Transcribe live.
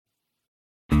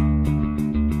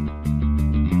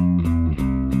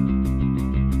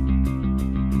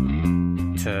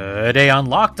Today on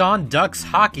Locked On Ducks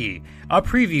Hockey, a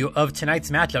preview of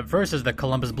tonight's matchup versus the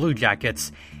Columbus Blue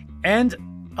Jackets, and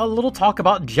a little talk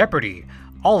about Jeopardy!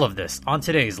 All of this on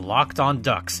today's Locked On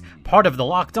Ducks, part of the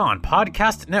Locked On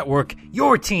Podcast Network,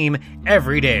 your team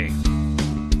every day.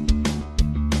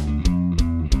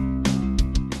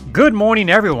 Good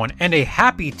morning, everyone, and a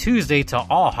happy Tuesday to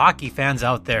all hockey fans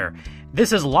out there.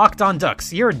 This is Locked On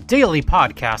Ducks, your daily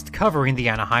podcast covering the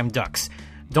Anaheim Ducks.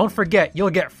 Don't forget, you'll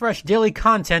get fresh daily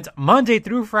content Monday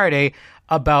through Friday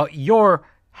about your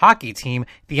hockey team,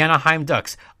 the Anaheim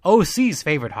Ducks, OC's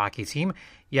favorite hockey team.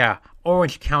 Yeah,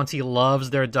 Orange County loves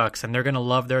their Ducks, and they're going to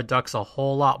love their Ducks a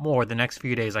whole lot more the next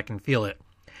few days. I can feel it.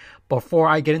 Before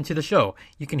I get into the show,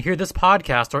 you can hear this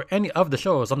podcast or any of the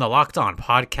shows on the Locked On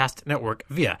Podcast Network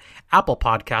via Apple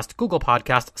Podcast, Google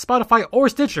Podcast, Spotify, or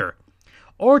Stitcher.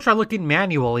 Or try looking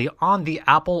manually on the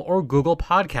Apple or Google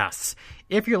Podcasts.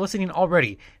 If you're listening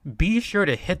already, be sure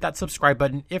to hit that subscribe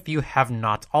button if you have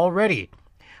not already.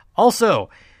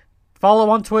 Also, follow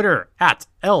on Twitter at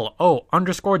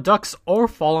LO_Ducks or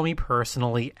follow me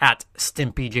personally at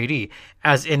StimpyJD,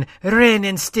 as in Ren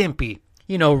and Stimpy.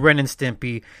 You know, Ren and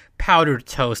Stimpy, powdered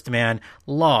toast, man,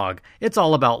 log. It's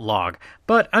all about log.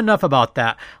 But enough about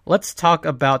that. Let's talk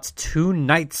about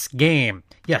tonight's game.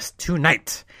 Yes,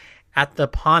 tonight. At the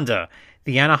Ponda,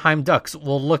 the Anaheim Ducks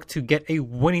will look to get a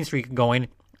winning streak going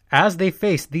as they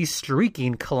face the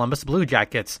streaking Columbus Blue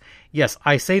Jackets. Yes,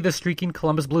 I say the streaking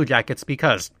Columbus Blue Jackets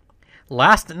because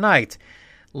last night,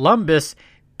 Lumbus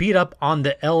beat up on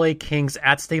the LA Kings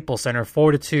at Staples Center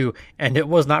 4-2, and it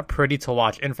was not pretty to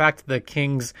watch. In fact, the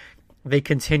Kings, they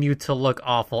continue to look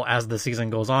awful as the season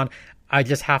goes on. I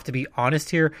just have to be honest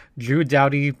here. Drew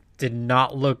Doughty did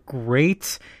not look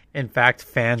great. In fact,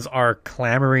 fans are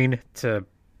clamoring to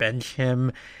bench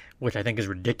him, which I think is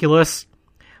ridiculous.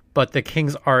 But the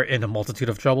Kings are in a multitude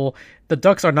of trouble. The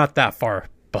Ducks are not that far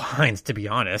behind, to be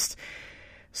honest.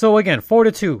 So again,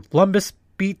 4-2, Columbus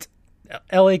beat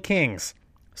LA Kings.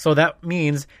 So that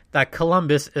means that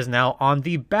Columbus is now on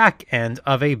the back end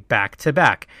of a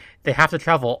back-to-back. They have to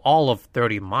travel all of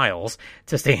 30 miles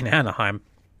to stay in Anaheim.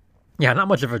 Yeah, not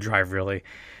much of a drive, really.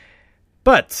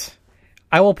 But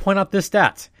I will point out this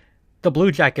stat. The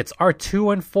Blue Jackets are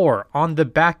 2-4 on the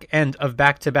back end of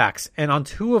back-to-backs. And on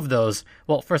two of those,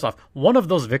 well, first off, one of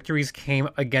those victories came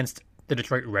against the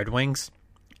Detroit Red Wings.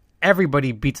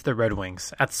 Everybody beats the Red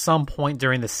Wings at some point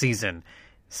during the season.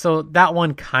 So that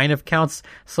one kind of counts.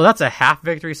 So that's a half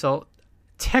victory. So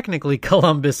technically,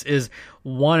 Columbus is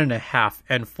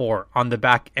 1.5-4 on the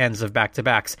back ends of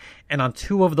back-to-backs. And on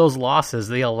two of those losses,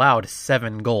 they allowed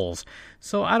 7 goals.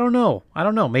 So I don't know.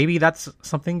 Maybe that's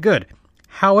something good.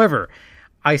 However,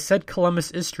 I said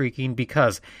Columbus is streaking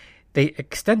because they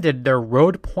extended their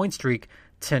road point streak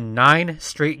to 9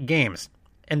 straight games.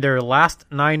 In their last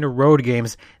 9 road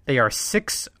games, they are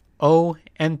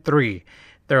 6-0-3.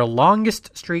 Their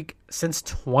longest streak since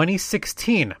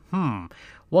 2016.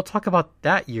 We'll talk about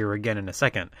that year again in a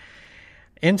second.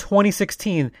 In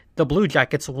 2016, the Blue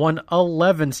Jackets won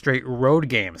 11 straight road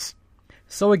games.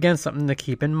 So again, something to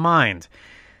keep in mind.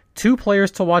 2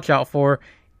 players to watch out for.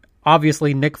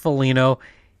 Obviously, Nick Foligno,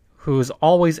 who's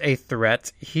always a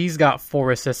threat. He's got 4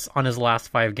 assists on his last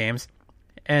 5 games.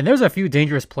 And there's a few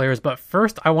dangerous players, but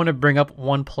first I want to bring up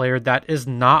one player that is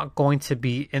not going to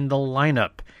be in the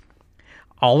lineup.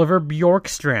 Oliver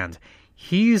Bjorkstrand.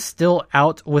 He's still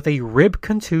out with a rib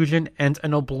contusion and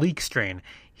an oblique strain.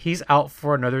 He's out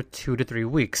for another 2 to 3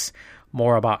 weeks.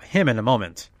 More about him in a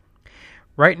moment.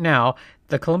 Right now,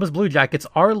 the Columbus Blue Jackets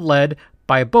are led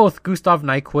by both Gustav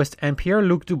Nyquist and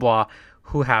Pierre-Luc Dubois,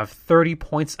 who have 30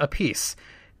 points apiece.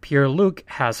 Pierre-Luc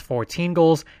has 14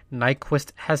 goals,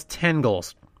 Nyquist has 10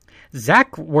 goals.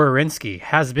 Zach Werenski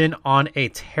has been on a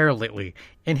tear lately.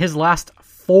 In his last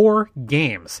 4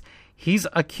 games, he's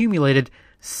accumulated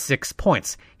 6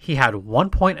 points. He had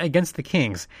 1 point against the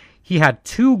Kings. He had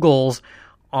 2 goals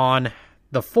on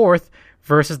the 4th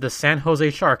versus the San Jose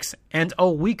Sharks, and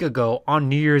a week ago on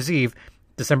New Year's Eve,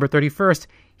 December 31st,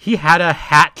 he had a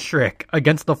hat trick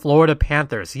against the Florida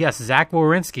Panthers. Yes, Zach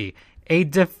Werenski, a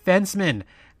defenseman,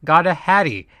 got a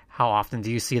hattie. How often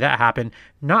do you see that happen?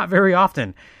 Not very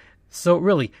often. So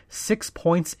really, 6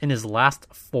 points in his last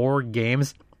 4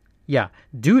 games. Yeah,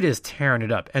 dude is tearing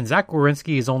it up. And Zach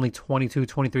Werenski is only 22,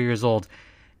 23 years old.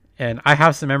 And I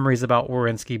have some memories about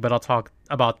Werenski, but I'll talk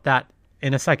about that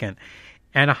in a second.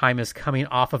 Anaheim is coming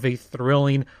off of a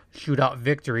thrilling shootout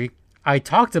victory. I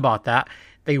talked about that.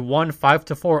 They won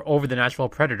 5-4 over the Nashville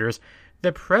Predators.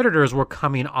 The Predators were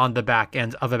coming on the back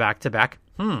end of a back-to-back.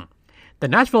 The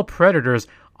Nashville Predators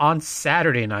on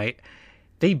Saturday night,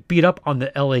 they beat up on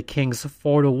the LA Kings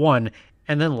 4-1,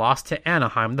 and then lost to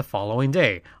Anaheim the following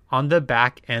day on the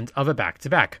back end of a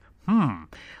back-to-back.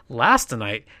 Last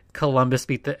night, Columbus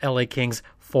beat the LA Kings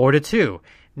 4-2.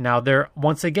 Now they're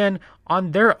once again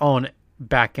on their own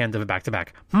back end of a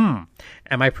back-to-back. Am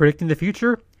I predicting the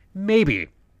future? Maybe.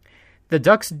 The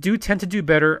Ducks do tend to do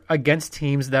better against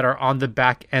teams that are on the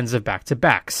back ends of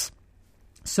back-to-backs.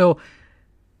 So,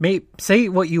 say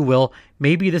what you will,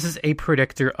 maybe this is a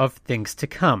predictor of things to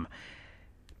come.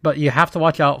 But you have to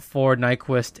watch out for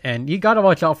Nyquist, and you got to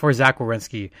watch out for Zach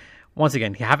Werenski. Once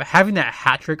again, having that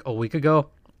hat trick a week ago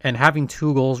and having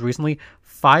 2 goals recently,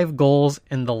 5 goals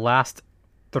in the last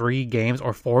 3 games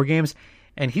or 4 games,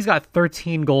 and he's got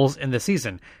 13 goals in the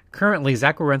season. Currently,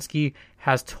 Zach Werenski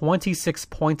has 26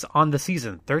 points on the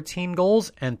season, 13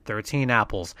 goals and 13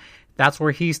 apples. That's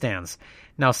where he stands.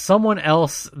 Now, someone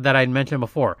else that I mentioned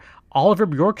before, Oliver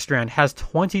Bjorkstrand has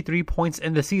 23 points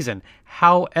in the season.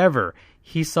 However,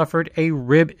 he suffered a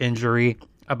rib injury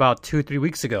about 2-3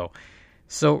 weeks ago.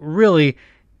 So really,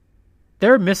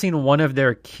 they're missing one of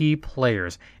their key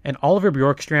players. And Oliver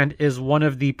Bjorkstrand is one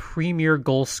of the premier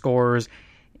goal scorers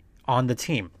on the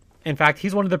team. In fact,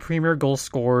 he's one of the premier goal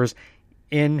scorers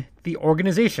in the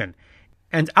organization.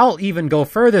 And I'll even go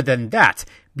further than that.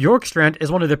 Bjorkstrand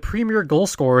is one of the premier goal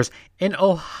scorers in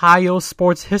Ohio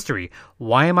sports history.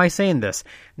 Why am I saying this?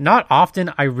 Not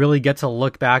often I really get to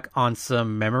look back on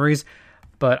some memories,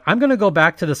 but I'm going to go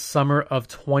back to the summer of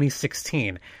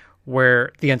 2016,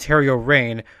 where the Ontario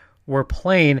Reign were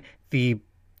playing the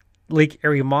Lake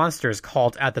Erie Monsters,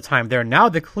 called at the time. They're now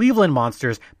the Cleveland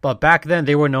Monsters, but back then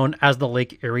they were known as the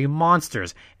Lake Erie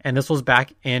Monsters, and this was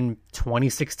back in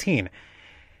 2016.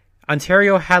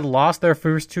 Ontario had lost their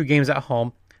first 2 games at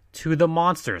home to the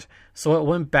Monsters, so it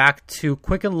went back to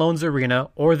Quicken Loans Arena,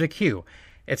 or the Q.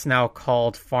 It's now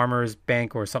called Farmers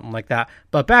Bank or something like that,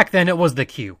 but back then it was the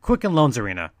Q, Quicken Loans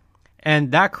Arena.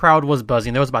 And that crowd was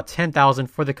buzzing. There was about 10,000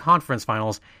 for the conference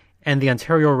finals, and the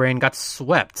Ontario Reign got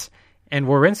swept. And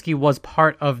Werenski was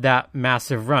part of that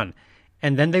massive run.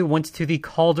 And then they went to the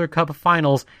Calder Cup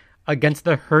finals against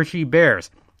the Hershey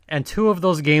Bears. And 2 of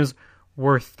those games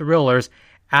were thrillers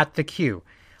at the Q.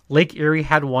 Lake Erie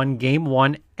had won Game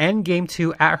 1 and Game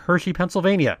 2 at Hershey,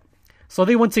 Pennsylvania. So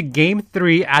they went to Game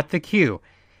 3 at the Q.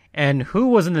 And who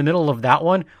was in the middle of that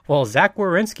one? Well, Zach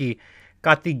Werenski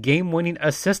got the game-winning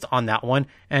assist on that one.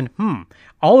 And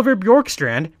Oliver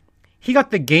Bjorkstrand, he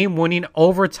got the game-winning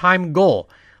overtime goal.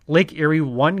 Lake Erie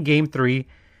won Game 3,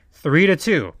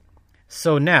 3-2.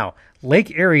 So now,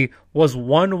 Lake Erie was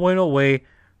 1 win away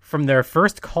from their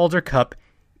first Calder Cup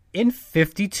in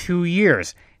 52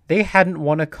 years. They hadn't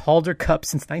won a Calder Cup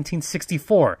since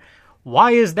 1964.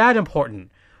 Why is that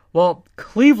important? Well,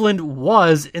 Cleveland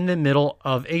was in the middle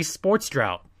of a sports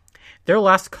drought. Their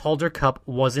last Calder Cup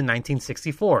was in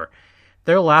 1964.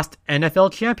 Their last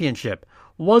NFL championship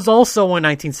was also in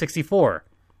 1964.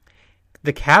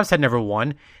 The Cavs had never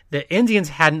won. The Indians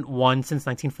hadn't won since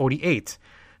 1948.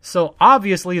 So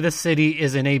obviously the city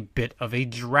is in a bit of a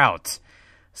drought.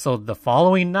 So the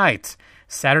following night,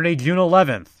 Saturday, June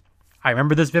 11th, I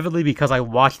remember this vividly because I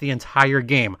watched the entire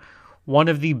game. One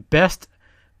of the best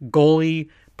goalie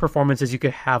performances you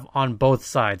could have on both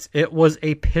sides. It was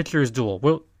a pitcher's duel.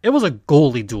 Well, it was a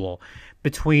goalie duel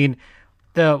between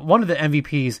one of the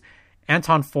MVPs,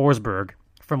 Anton Forsberg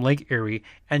from Lake Erie,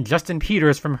 and Justin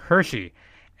Peters from Hershey.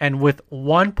 And with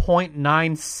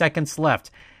 1.9 seconds left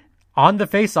on the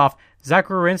faceoff, Zach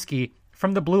Werenski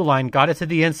from the blue line got it to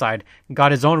the inside,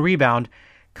 got his own rebound,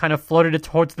 kind of floated it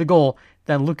towards the goal.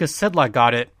 Then Lucas Sedlak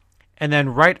got it, and then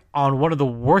right on one of the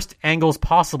worst angles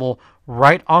possible,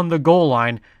 right on the goal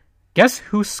line, guess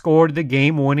who scored the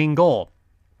game-winning goal?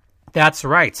 That's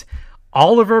right.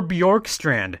 Oliver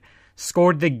Bjorkstrand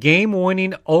scored the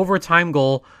game-winning overtime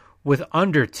goal with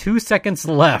under 2 seconds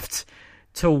left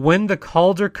to win the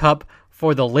Calder Cup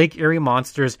for the Lake Erie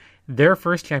Monsters, their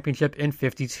first championship in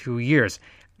 52 years.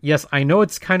 Yes, I know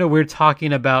it's kind of weird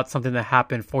talking about something that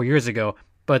happened 4 years ago,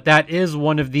 but that is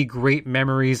one of the great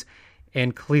memories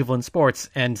in Cleveland sports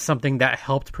and something that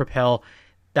helped propel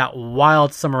that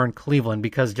wild summer in Cleveland,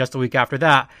 because just a week after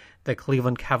that, the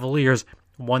Cleveland Cavaliers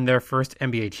won their first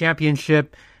NBA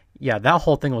championship. Yeah, that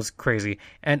whole thing was crazy.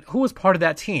 And who was part of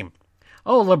that team?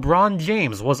 Oh, LeBron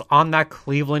James was on that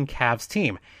Cleveland Cavs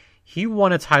team. He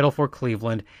won a title for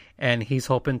Cleveland, and he's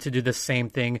hoping to do the same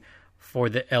thing for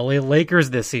the LA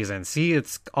Lakers this season. See,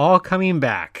 it's all coming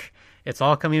back. It's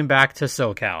all coming back to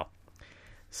SoCal.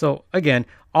 So, again,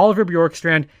 Oliver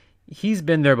Bjorkstrand, he's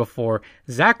been there before.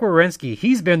 Zach Werenski,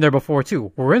 he's been there before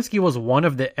too. Werenski was one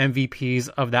of the MVPs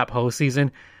of that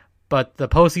postseason, but the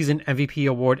postseason MVP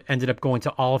award ended up going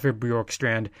to Oliver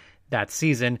Bjorkstrand that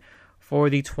season for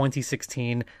the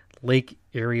 2016 Lake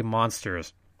Erie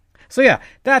Monsters. So yeah,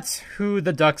 that's who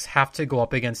the Ducks have to go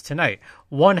up against tonight.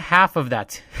 One half of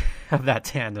that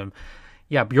tandem.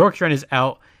 Yeah, Bjorkstrand is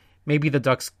out. Maybe the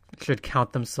Ducks should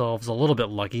count themselves a little bit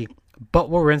lucky, but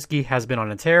Werenski has been on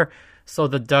a tear, so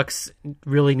the Ducks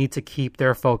really need to keep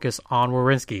their focus on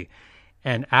Werenski.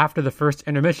 And after the first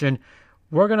intermission,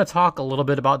 we're going to talk a little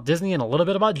bit about Disney and a little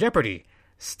bit about Jeopardy!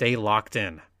 Stay locked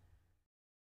in.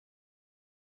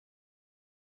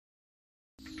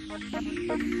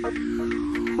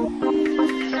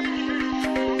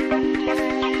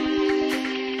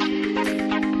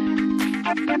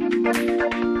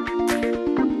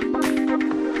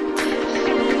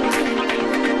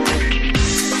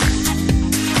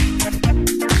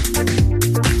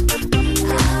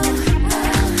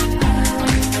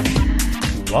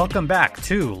 Welcome back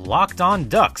to Locked On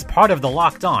Ducks, part of the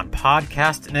Locked On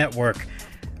Podcast Network.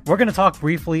 We're going to talk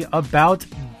briefly about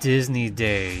Disney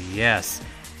Day. Yes,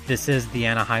 this is the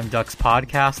Anaheim Ducks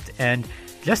podcast, and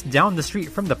just down the street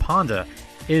from the Ponda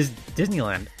is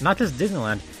Disneyland. Not just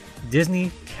Disneyland,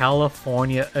 Disney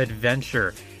California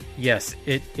Adventure. Yes,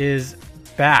 it is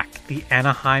back, the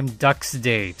Anaheim Ducks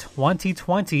Day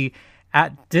 2020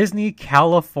 at Disney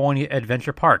California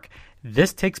Adventure Park.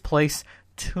 This takes place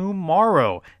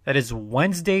tomorrow. That is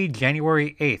Wednesday,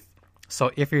 January 8th.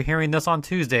 So if you're hearing this on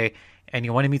Tuesday and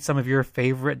you want to meet some of your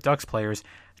favorite Ducks players,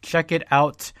 check it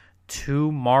out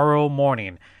tomorrow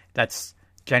morning. That's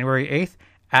January 8th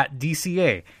at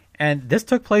DCA. And this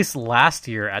took place last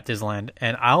year at Disneyland.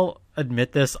 And I'll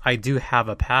admit this, I do have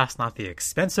a pass, not the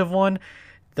expensive one,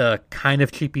 the kind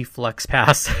of cheapy flex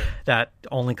pass that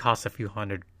only costs a few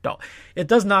 $100. It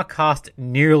does not cost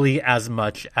nearly as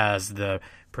much as the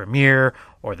Premier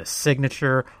or the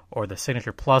Signature or the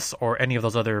Signature Plus or any of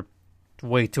those other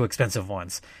way too expensive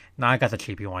ones. Now I got the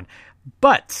cheapy one.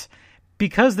 But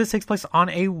because this takes place on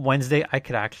a Wednesday, I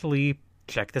could actually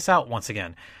check this out once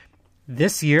again.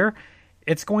 This year,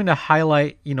 it's going to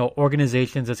highlight,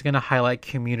 organizations. It's going to highlight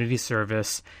community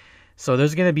service. So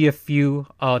there's going to be a few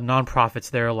nonprofits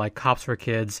there like Cops for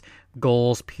Kids,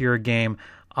 Goals, Pure Game,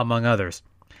 among others.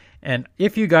 And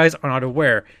if you guys are not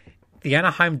aware, the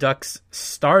Anaheim Ducks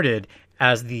started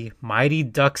as the Mighty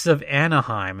Ducks of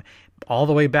Anaheim all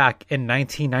the way back in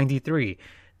 1993.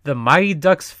 The Mighty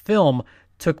Ducks film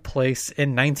took place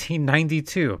in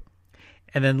 1992.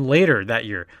 And then later that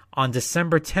year, on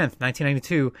December 10th,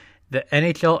 1992, the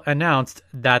NHL announced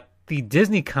that the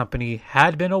Disney company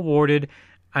had been awarded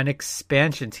an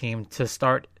expansion team to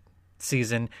start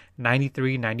season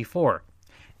 93-94.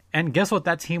 And guess what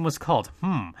that team was called?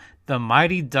 The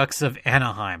Mighty Ducks of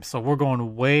Anaheim. So we're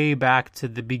going way back to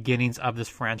the beginnings of this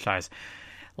franchise.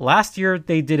 Last year,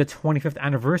 they did a 25th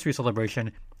anniversary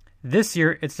celebration. This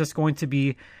year, it's just going to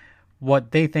be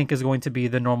what they think is going to be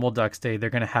the normal Ducks Day. They're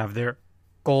going to have their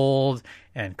gold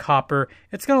and copper.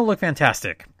 It's going to look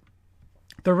fantastic.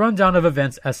 The rundown of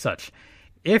events as such.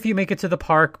 If you make it to the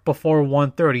park before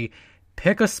 1:30,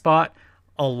 pick a spot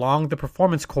along the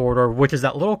performance corridor, which is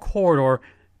that little corridor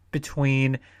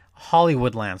between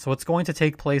Hollywoodland. So it's going to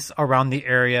take place around the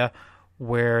area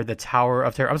where the Tower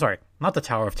of Terror, I'm sorry, not the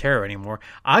Tower of Terror anymore.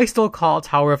 I still call it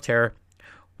Tower of Terror,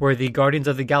 where the Guardians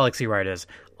of the Galaxy ride is,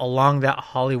 along that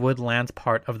Hollywoodland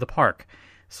part of the park.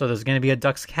 So there's going to be a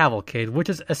Ducks Cavalcade, which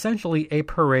is essentially a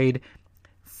parade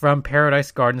from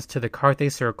Paradise Gardens to the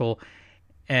Carthay Circle,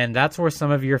 and that's where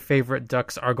some of your favorite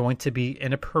Ducks are going to be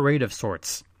in a parade of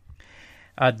sorts.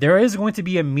 There is going to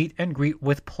be a meet and greet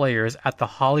with players at the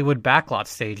Hollywood backlot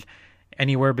stage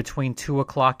anywhere between 2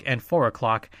 o'clock and 4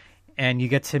 o'clock, and you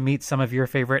get to meet some of your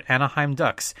favorite Anaheim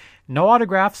Ducks. No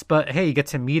autographs, but hey, you get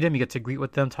to meet them, you get to greet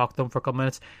with them, talk to them for a couple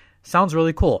minutes. Sounds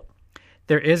really cool.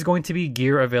 There is going to be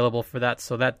gear available for that,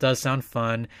 so that does sound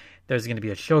fun. There's going to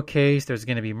be a showcase, there's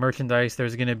going to be merchandise,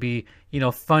 there's going to be,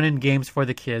 fun and games for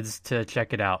the kids to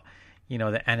check it out.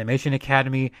 The Animation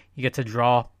Academy, you get to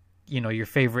draw your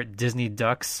favorite Disney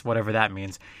Ducks, whatever that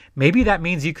means. Maybe that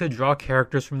means you could draw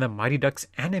characters from the Mighty Ducks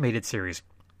animated series.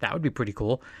 That would be pretty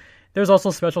cool. There's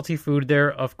also specialty food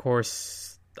there. Of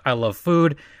course, I love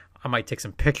food. I might take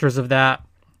some pictures of that.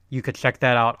 You could check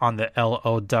that out on the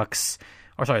LO _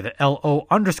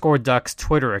 Ducks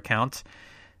Twitter account.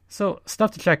 So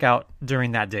stuff to check out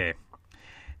during that day.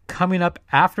 Coming up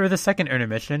after the second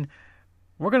intermission,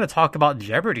 we're going to talk about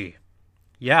Jeopardy!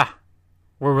 Yeah,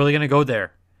 we're really going to go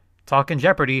there. Talking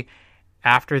Jeopardy!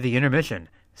 After the intermission.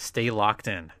 Stay locked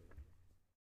in.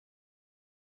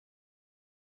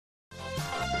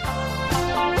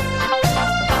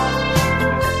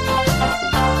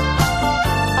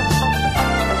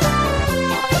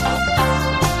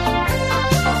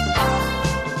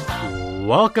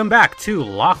 welcome back to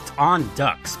Locked On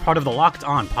Ducks, part of the Locked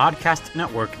On Podcast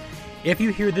Network. If you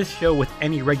hear this show with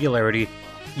any regularity,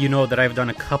 you know that I've done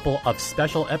a couple of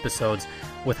special episodes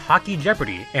with Hockey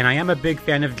Jeopardy, and I am a big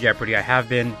fan of Jeopardy. I have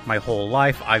been my whole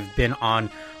life. I've been on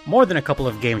more than a couple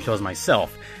of game shows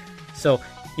myself. So,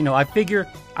 I figure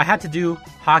I had to do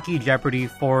Hockey Jeopardy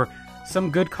for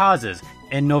some good causes.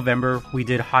 In November, we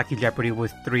did Hockey Jeopardy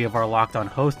with 3 of our Locked On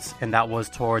hosts, and that was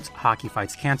towards Hockey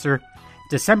Fights Cancer.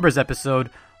 December's episode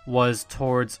was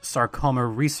towards sarcoma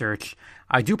research.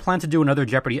 I do plan to do another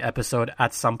Jeopardy episode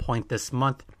at some point this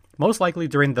month, most likely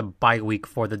during the bye week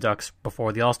for the Ducks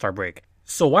before the All-Star break.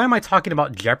 So why am I talking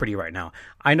about Jeopardy right now?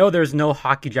 I know there's no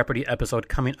Hockey Jeopardy episode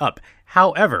coming up.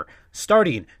 However,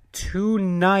 starting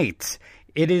tonight,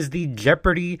 it is the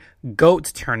Jeopardy GOAT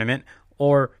tournament,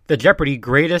 or the Jeopardy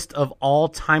Greatest of All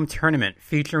Time tournament,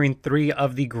 featuring 3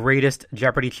 of the greatest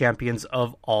Jeopardy champions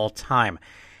of all time.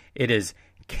 It is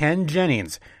Ken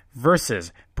Jennings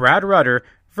versus Brad Rutter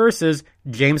versus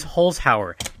James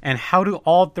Holzhauer. And how do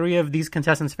all 3 of these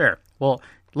contestants fare? Well,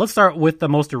 let's start with the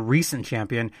most recent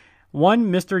champion,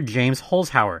 one Mr. James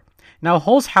Holzhauer. Now,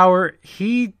 Holzhauer,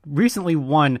 he recently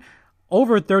won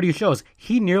over 30 shows.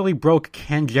 He nearly broke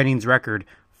Ken Jennings' record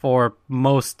for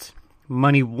most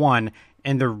money won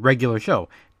in the regular show.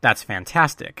 That's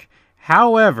fantastic.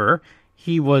 However,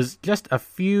 he was just a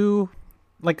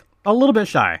little bit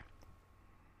shy.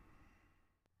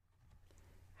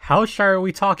 How shy are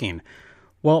we talking?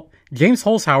 Well, James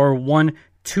Holzhauer won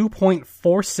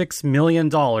 $2.46 million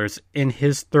in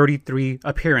his 33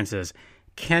 appearances.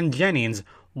 Ken Jennings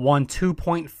won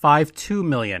 $2.52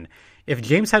 million. If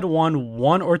James had won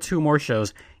 1 or 2 more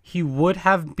shows, he would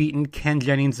have beaten Ken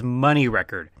Jennings' money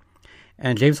record.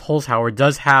 And James Holzhauer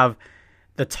does have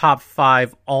the top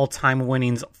 5 all-time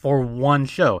winnings for one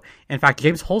show. In fact,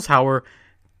 James Holzhauer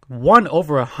won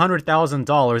over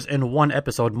 $100,000 in one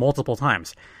episode multiple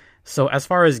times. So as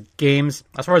far as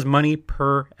money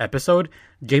per episode,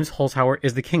 James Holzhauer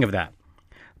is the king of that.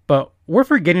 But we're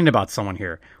forgetting about someone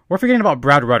here. We're forgetting about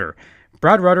Brad Rutter.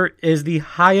 Brad Rutter is the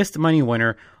highest money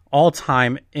winner all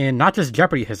time in not just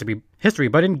Jeopardy history,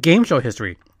 but in game show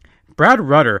history. Brad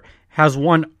Rutter has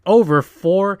won over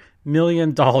 $4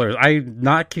 million. I'm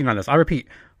not kidding on this. I repeat,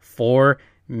 $4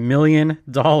 million.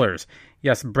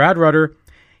 Yes, Brad Rutter,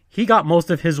 he got most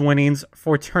of his winnings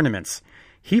for tournaments.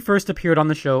 He first appeared on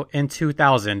the show in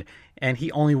 2000, and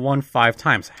he only won 5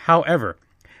 times. However,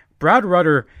 Brad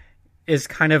Rutter is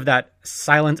kind of that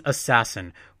silent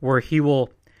assassin where he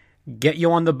will get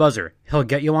you on the buzzer. He'll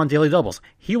get you on Daily Doubles.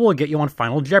 He will get you on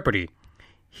Final Jeopardy.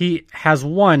 He has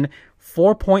won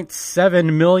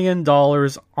 $4.7 million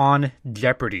on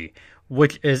Jeopardy,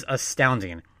 which is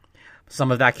astounding.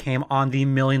 Some of that came on the $1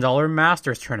 Million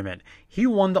Masters tournament. He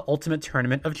won the Ultimate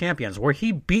Tournament of Champions, where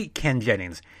he beat Ken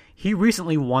Jennings. He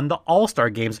recently won the All-Star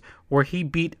Games, where he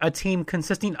beat a team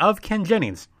consisting of Ken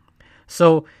Jennings.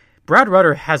 So, Brad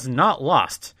Rutter has not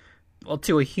lost, well,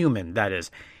 to a human, that is.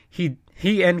 He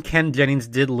and Ken Jennings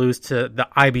did lose to the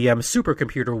IBM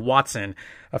supercomputer Watson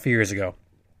a few years ago.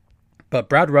 But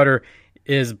Brad Rutter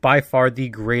is by far the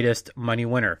greatest money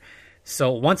winner.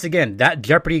 So once again, that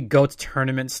Jeopardy GOAT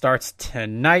tournament starts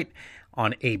tonight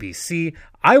on ABC.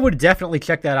 I would definitely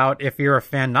check that out if you're a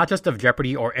fan, not just of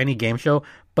Jeopardy or any game show,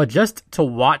 but just to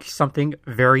watch something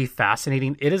very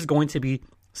fascinating. It is going to be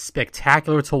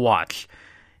spectacular to watch.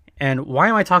 And why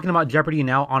am I talking about Jeopardy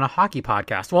now on a hockey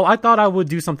podcast? Well, I thought I would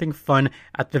do something fun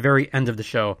at the very end of the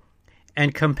show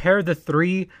and compare the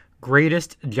 3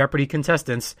 greatest Jeopardy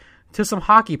contestants to some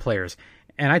hockey players.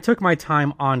 And I took my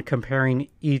time on comparing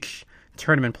each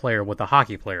tournament player with a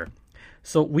hockey player.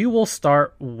 So I'll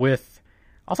start with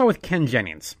Ken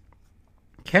Jennings.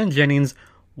 Ken Jennings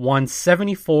won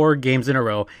 74 games in a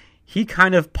row. He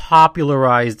kind of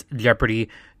popularized Jeopardy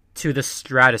to the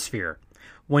stratosphere.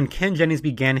 When Ken Jennings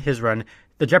began his run,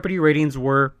 the Jeopardy ratings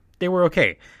were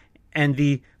okay. And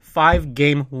the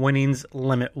 5-game winnings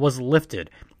limit was lifted.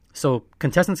 So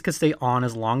contestants could stay on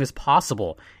as long as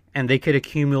possible, and they could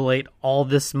accumulate all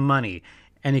this money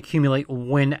and accumulate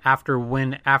win after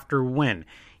win after win.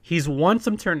 He's won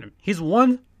some tournaments. He's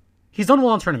done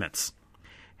well in tournaments.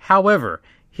 However,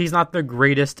 he's not the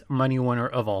greatest money winner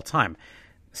of all time.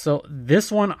 So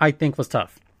this one I think was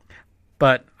tough.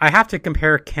 But I have to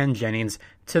compare Ken Jennings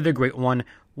to the great one,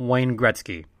 Wayne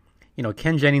Gretzky.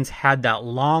 Ken Jennings had that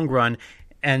long run,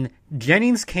 and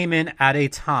Jennings came in at a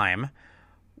time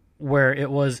where it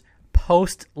was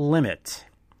post-limit.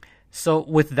 So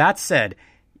with that said,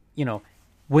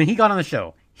 when he got on the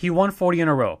show, he won 40 in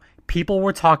a row. People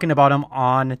were talking about him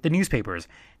on the newspapers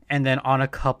and then on a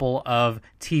couple of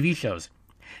TV shows.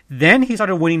 Then he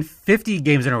started winning 50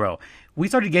 games in a row. we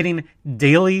started getting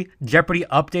daily Jeopardy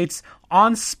updates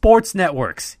on sports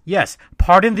networks. Yes,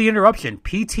 pardon the interruption,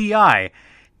 PTI.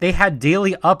 They had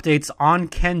daily updates on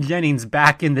Ken Jennings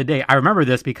back in the day. I remember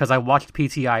this because I watched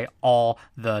PTI all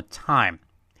the time.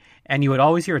 And you would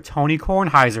always hear Tony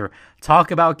Kornheiser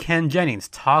talk about Ken Jennings,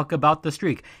 talk about the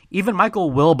streak. Even Michael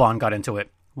Wilbon got into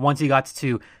it once he got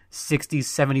to 60,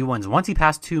 70 wins. Once he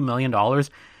passed $2 million,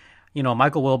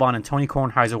 Michael Wilbon and Tony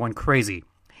Kornheiser went crazy.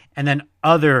 And then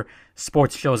other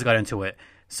sports shows got into it.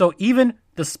 So even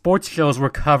the sports shows were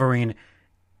covering,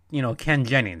 Ken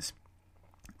Jennings.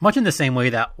 Much in the same way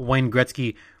that Wayne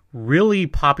Gretzky really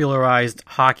popularized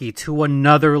hockey to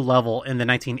another level in the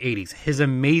 1980s. His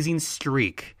amazing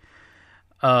streak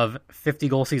of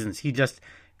 50-goal seasons. He just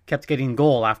kept getting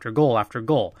goal after goal after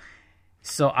goal.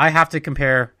 So I have to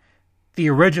compare the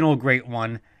original great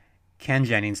one, Ken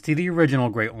Jennings, to the original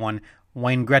great one,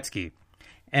 Wayne Gretzky.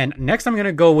 And next I'm going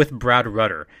to go with Brad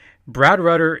Rutter. Brad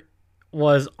Rutter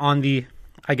was on the,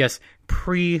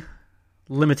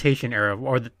 pre-limitation era,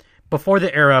 or before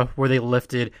the era where they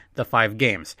lifted the 5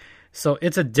 games. So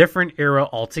it's a different era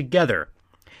altogether.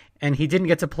 And he didn't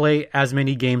get to play as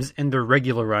many games in the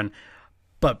regular run.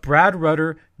 But Brad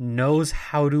Rutter knows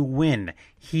how to win.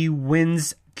 He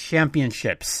wins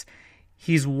championships.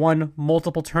 He's won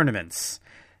multiple tournaments.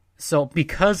 So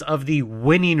because of the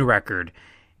winning record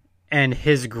and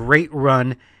his great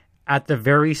run at the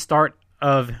very start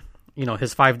of,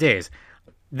 his 5 days,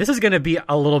 this is going to be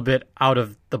a little bit out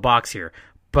of the box here.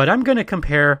 But I'm going to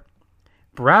compare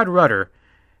Brad Rutter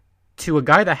to a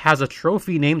guy that has a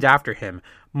trophy named after him,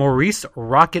 Maurice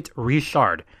Rocket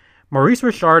Richard. Maurice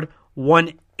Richard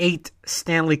won 8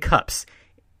 Stanley Cups,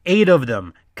 8 of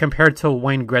them compared to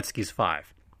Wayne Gretzky's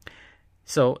 5.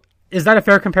 So is that a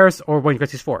fair comparison, or Wayne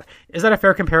Gretzky's 4? Is that a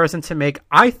fair comparison to make?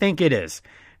 I think it is,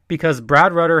 because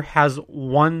Brad Rutter has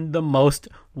won the most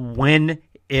when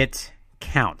it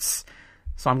counts.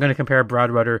 So I'm going to compare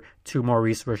Brad Rutter to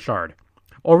Maurice Richard,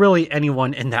 or really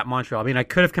anyone in that Montreal. I mean, I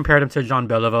could have compared him to Jean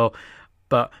Beliveau,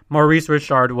 but Maurice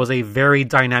Richard was a very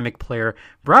dynamic player.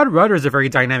 Brad Rutter is a very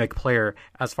dynamic player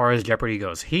as far as Jeopardy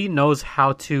goes. He knows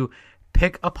how to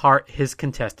pick apart his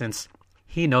contestants.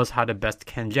 He knows how to best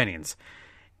Ken Jennings.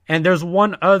 And there's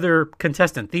one other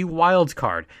contestant, the wild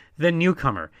card, the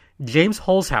newcomer, James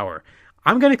Holzhauer.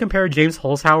 I'm going to compare James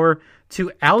Holzhauer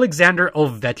to Alexander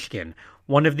Ovechkin,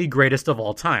 one of the greatest of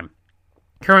all time.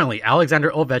 Currently,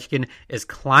 Alexander Ovechkin is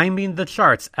climbing the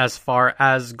charts as far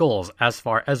as goals, as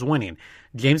far as winning.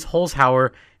 James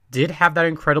Holzhauer did have that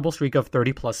incredible streak of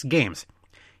 30-plus games.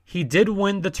 He did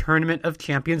win the Tournament of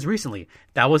Champions recently.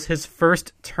 That was his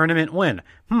first tournament win.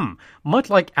 Much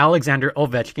like Alexander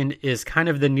Ovechkin is kind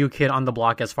of the new kid on the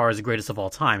block as far as the greatest of all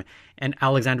time, and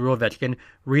Alexander Ovechkin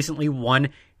recently won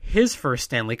his first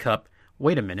Stanley Cup.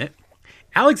 Wait a minute.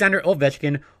 Alexander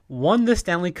Ovechkin won the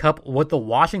Stanley Cup with the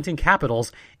Washington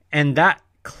Capitals, and that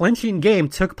clinching game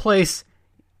took place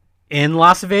in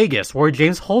Las Vegas, where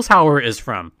James Holzhauer is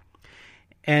from.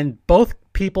 And both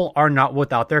people are not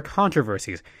without their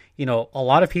controversies. A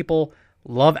lot of people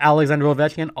love Alexander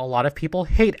Ovechkin. A lot of people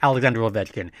hate Alexander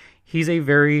Ovechkin. He's a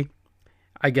very,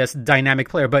 dynamic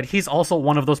player, but he's also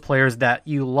one of those players that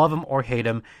you love him or hate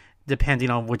him,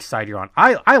 depending on which side you're on.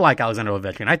 I like Alexander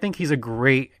Ovechkin. I think he's a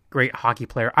great hockey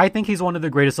player. I think he's one of the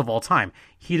greatest of all time.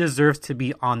 He deserves to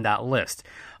be on that list.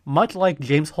 Much like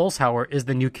James Holzhauer is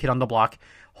the new kid on the block,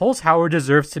 Holzhauer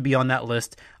deserves to be on that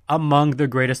list among the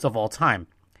greatest of all time.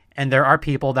 And there are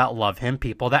people that love him,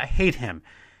 people that hate him.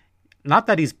 Not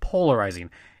that he's polarizing.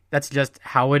 That's just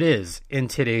how it is in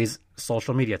today's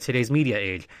social media, today's media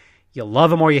age. You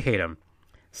love him or you hate him.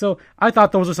 So I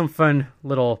thought those were some fun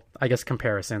little,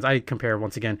 comparisons. I compare,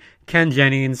 once again, Ken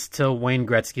Jennings to Wayne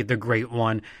Gretzky, the great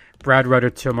one, Brad Rutter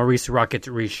to Maurice Rocket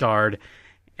Richard,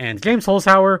 and James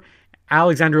Holzhauer,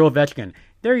 Alexander Ovechkin.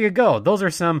 There you go. Those are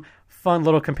some fun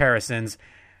little comparisons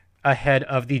ahead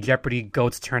of the Jeopardy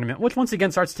GOATS tournament, which once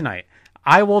again starts tonight.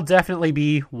 I will definitely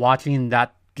be watching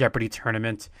that Jeopardy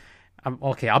tournament.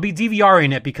 I'll be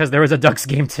DVRing it because there is a Ducks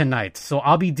game tonight. So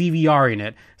I'll be DVRing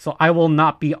it. So I will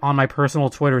not be on my personal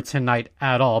Twitter tonight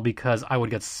at all because I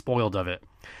would get spoiled of it.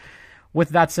 With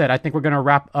that said, I think we're going to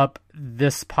wrap up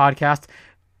this podcast.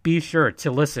 Be sure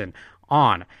to listen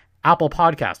on Apple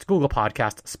Podcast, Google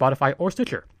Podcast, Spotify, or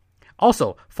Stitcher.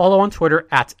 Also, follow on Twitter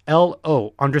at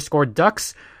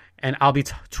LO_Ducks. And I'll be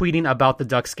tweeting about the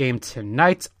Ducks game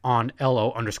tonight on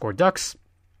LO_Ducks.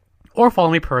 Or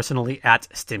follow me personally at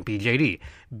StimpyJD.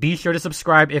 Be sure to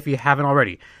subscribe if you haven't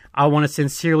already. I want to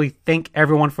sincerely thank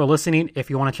everyone for listening. If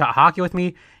you want to chat hockey with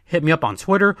me, hit me up on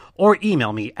Twitter or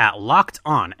email me at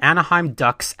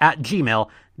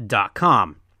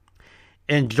lockedonanaheimducks@gmail.com.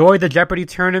 enjoy the Jeopardy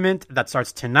tournament that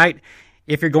starts tonight.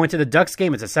 If you're going to the Ducks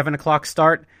game, it's a 7 o'clock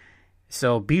start,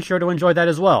 so be sure to enjoy that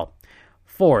as well.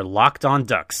 For Locked On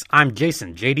Ducks, I'm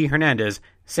Jason JD Hernandez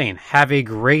saying have a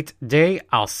great day.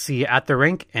 I'll see you at the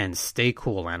rink, and stay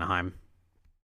cool, Anaheim.